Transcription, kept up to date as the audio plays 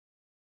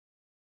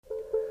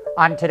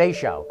On today's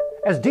show,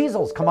 as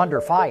diesels come under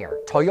fire,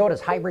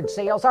 Toyota's hybrid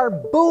sales are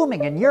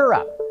booming in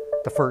Europe.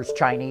 The first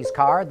Chinese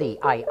car, the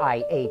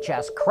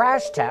IIHS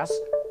crash test,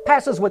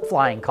 passes with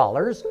flying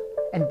colors,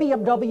 and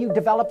BMW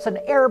develops an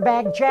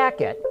airbag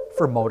jacket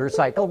for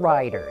motorcycle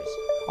riders.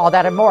 All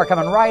that and more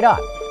coming right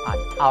up on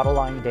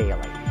Autoline Daily.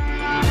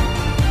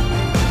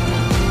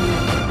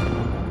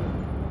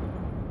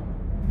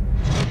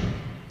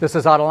 This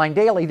is Autoline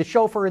Daily, the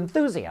show for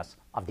enthusiasts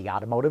of the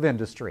automotive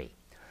industry.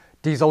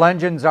 Diesel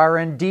engines are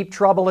in deep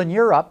trouble in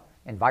Europe.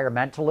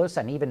 Environmentalists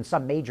and even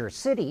some major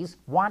cities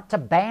want to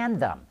ban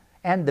them.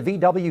 And the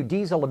VW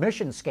diesel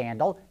emission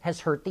scandal has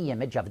hurt the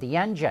image of the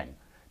engine.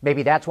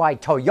 Maybe that's why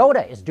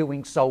Toyota is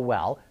doing so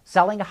well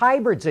selling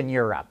hybrids in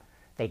Europe.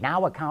 They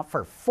now account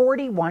for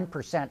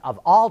 41%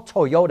 of all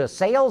Toyota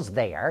sales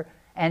there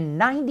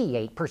and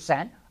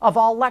 98% of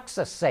all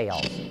Lexus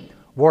sales.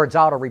 Wards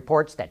Auto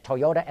reports that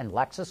Toyota and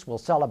Lexus will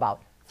sell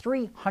about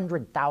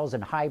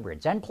 300,000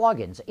 hybrids and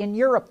plug-ins in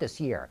Europe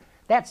this year.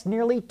 That's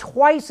nearly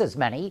twice as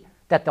many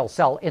that they'll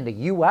sell in the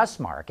U.S.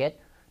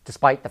 market,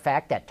 despite the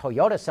fact that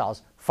Toyota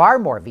sells far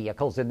more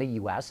vehicles in the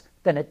U.S.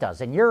 than it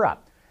does in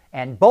Europe.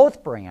 And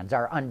both brands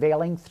are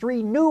unveiling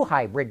 3 new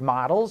hybrid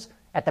models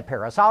at the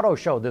Paris Auto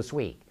Show this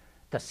week: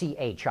 the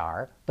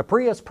CHR, the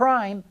Prius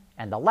Prime,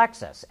 and the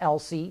Lexus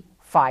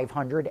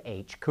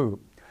LC500H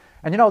Coupe.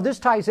 And this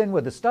ties in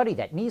with a study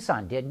that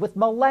Nissan did with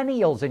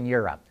millennials in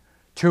Europe.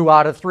 2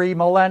 out of 3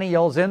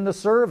 millennials in the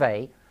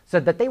survey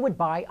said that they would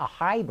buy a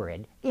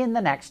hybrid in the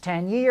next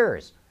 10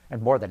 years.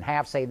 And more than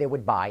half say they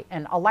would buy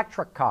an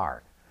electric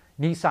car.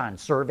 Nissan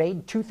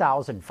surveyed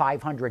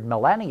 2,500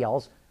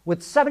 millennials, with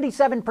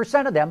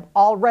 77% of them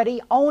already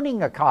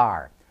owning a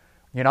car.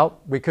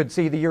 We could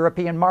see the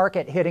European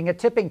market hitting a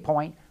tipping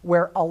point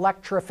where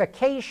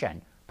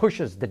electrification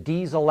pushes the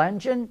diesel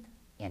engine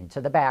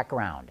into the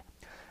background.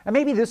 And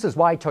maybe this is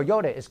why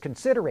Toyota is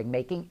considering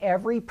making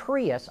every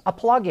Prius a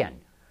plug-in.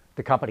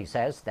 The company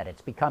says that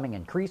it's becoming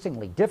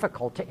increasingly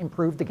difficult to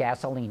improve the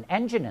gasoline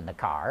engine in the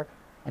car,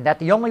 and that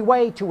the only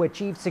way to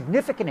achieve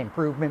significant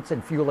improvements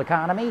in fuel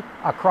economy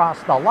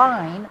across the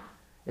line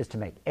is to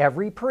make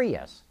every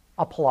Prius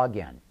a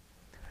plug-in.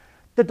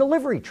 The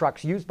delivery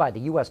trucks used by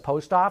the U.S.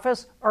 Post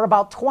Office are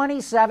about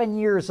 27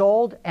 years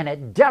old, and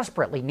it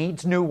desperately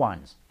needs new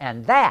ones.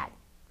 And that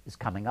is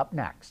coming up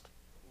next.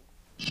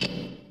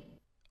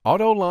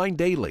 Autoline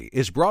Daily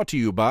is brought to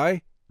you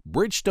by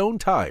Bridgestone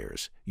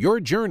Tires, your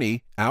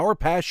journey, our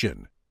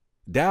passion.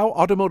 Dow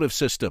Automotive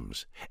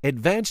Systems,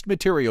 advanced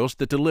materials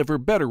that deliver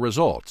better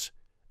results.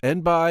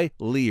 And by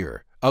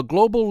Lear, a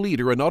global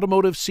leader in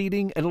automotive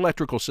seating and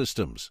electrical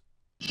systems.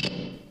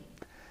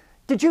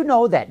 Did you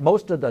know that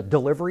most of the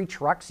delivery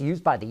trucks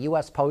used by the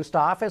U.S. Post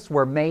Office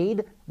were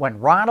made when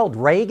Ronald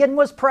Reagan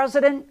was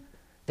president?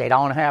 They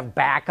don't have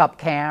backup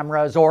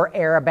cameras or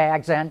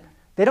airbags, and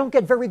they don't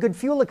get very good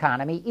fuel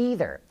economy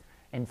either.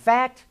 In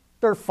fact,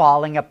 they're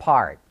falling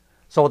apart.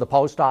 So the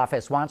Post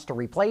Office wants to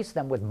replace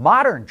them with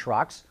modern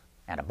trucks,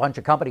 and a bunch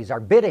of companies are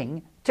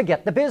bidding to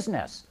get the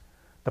business.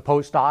 The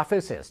Post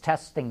Office is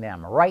testing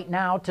them right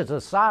now to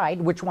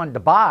decide which one to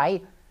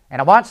buy, and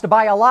it wants to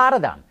buy a lot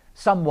of them.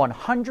 Some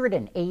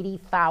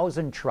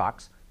 180,000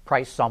 trucks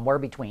priced somewhere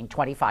between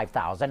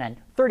 $25,000 and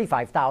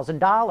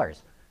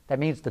 $35,000. That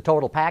means the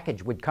total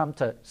package would come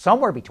to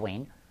somewhere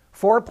between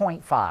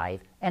 $4.5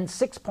 and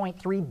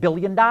 $6.3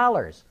 billion.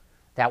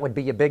 That would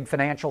be a big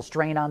financial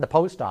strain on the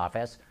Post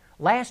Office.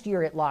 Last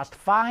year it lost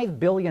 $5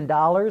 billion,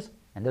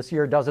 and this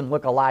year doesn't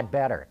look a lot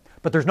better.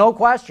 But there's no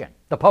question,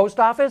 the Post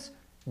Office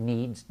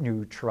needs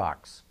new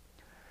trucks.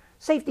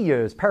 Safety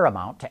is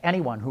paramount to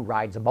anyone who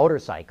rides a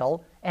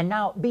motorcycle, and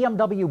now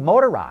BMW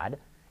Motorrad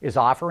is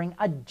offering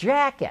a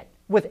jacket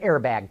with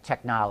airbag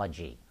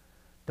technology.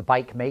 The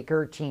bike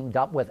maker teamed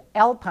up with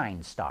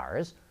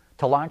Alpinestars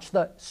to launch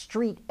the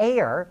Street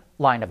Air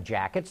line of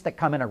jackets that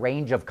come in a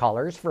range of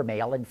colors for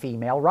male and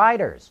female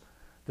riders.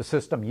 The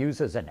system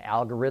uses an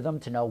algorithm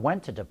to know when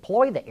to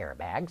deploy the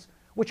airbags,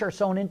 which are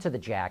sewn into the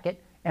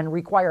jacket and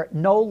require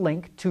no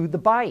link to the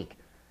bike.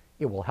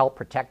 It will help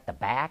protect the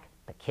back,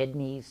 the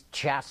kidneys,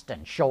 chest,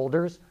 and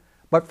shoulders.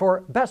 But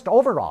for best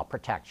overall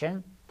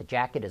protection, the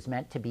jacket is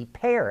meant to be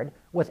paired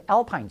with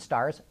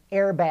Alpinestars'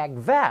 airbag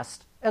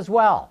vest as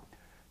well.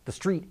 The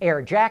Street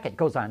Air jacket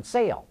goes on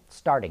sale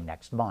starting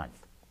next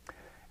month.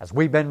 As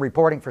we've been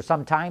reporting for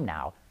some time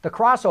now, the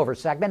crossover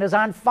segment is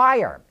on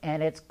fire,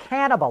 and it's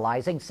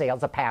cannibalizing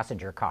sales of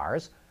passenger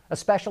cars,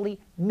 especially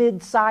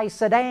mid-size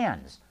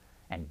sedans.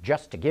 And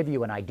just to give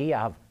you an idea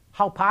of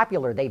how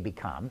popular they've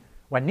become,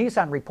 when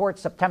Nissan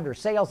reports September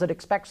sales, it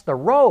expects the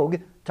Rogue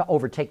to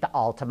overtake the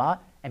Altima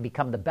and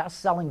become the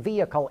best-selling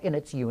vehicle in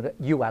its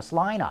U.S.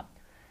 lineup.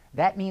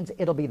 That means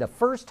it'll be the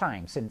first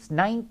time since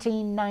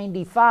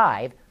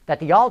 1995 that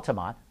the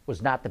Altima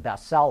was not the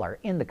best seller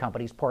in the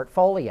company's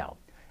portfolio.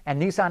 And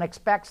Nissan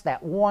expects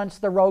that once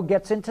the Rogue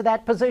gets into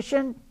that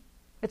position,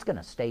 it's going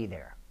to stay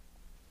there.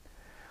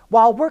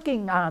 While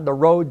working on the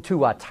road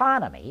to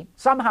autonomy,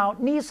 somehow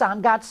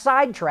Nissan got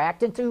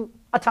sidetracked into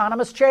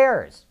autonomous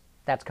chairs.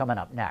 That's coming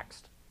up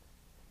next.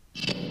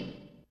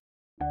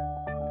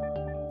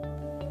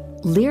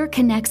 Lear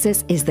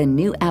Connexus is the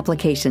new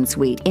application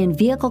suite in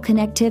vehicle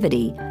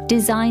connectivity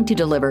designed to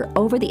deliver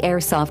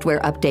over-the-air software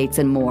updates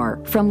and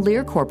more from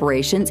Lear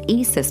Corporation's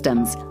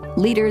E-Systems,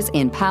 leaders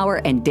in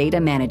power and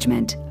data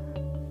management.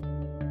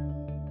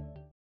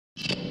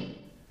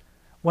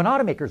 When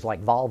automakers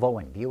like Volvo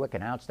and Buick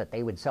announced that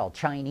they would sell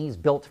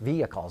Chinese-built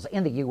vehicles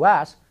in the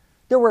U.S.,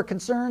 there were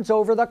concerns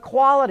over the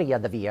quality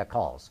of the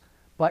vehicles.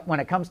 But when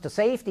it comes to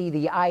safety,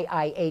 the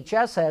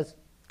IIHS says,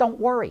 don't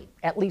worry,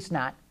 at least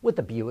not with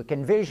the Buick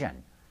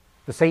Envision.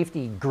 The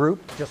safety group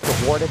just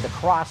awarded the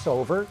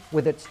crossover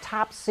with its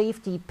top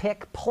safety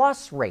pick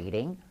plus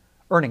rating,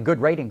 earning good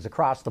ratings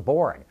across the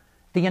board.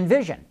 The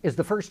Envision is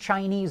the first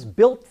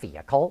Chinese-built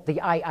vehicle the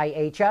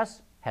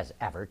IIHS has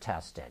ever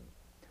tested.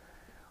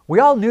 We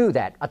all knew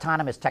that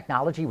autonomous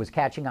technology was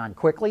catching on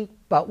quickly,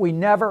 but we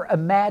never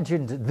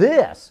imagined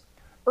this.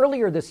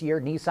 Earlier this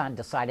year, Nissan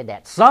decided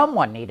that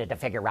someone needed to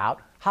figure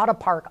out how to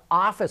park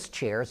office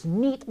chairs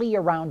neatly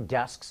around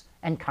desks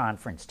and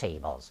conference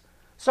tables.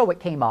 So it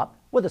came up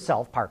with a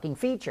self-parking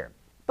feature.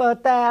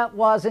 But that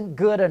wasn't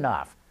good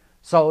enough.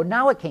 So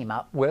now it came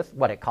up with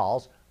what it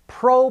calls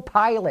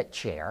ProPilot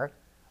Chair,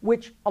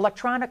 which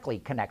electronically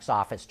connects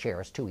office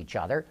chairs to each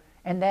other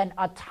and then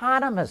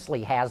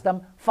autonomously has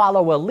them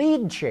follow a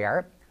lead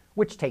chair,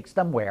 which takes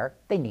them where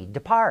they need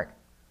to park.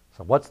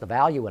 So what's the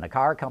value in a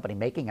car company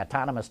making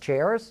autonomous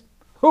chairs?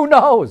 Who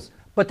knows?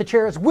 But the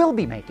chairs will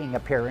be making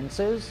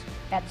appearances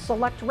at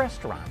select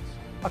restaurants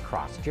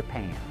across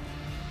Japan.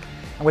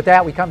 And with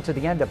that, we come to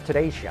the end of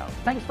today's show.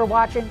 Thanks for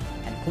watching,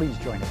 and please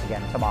join us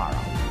again tomorrow.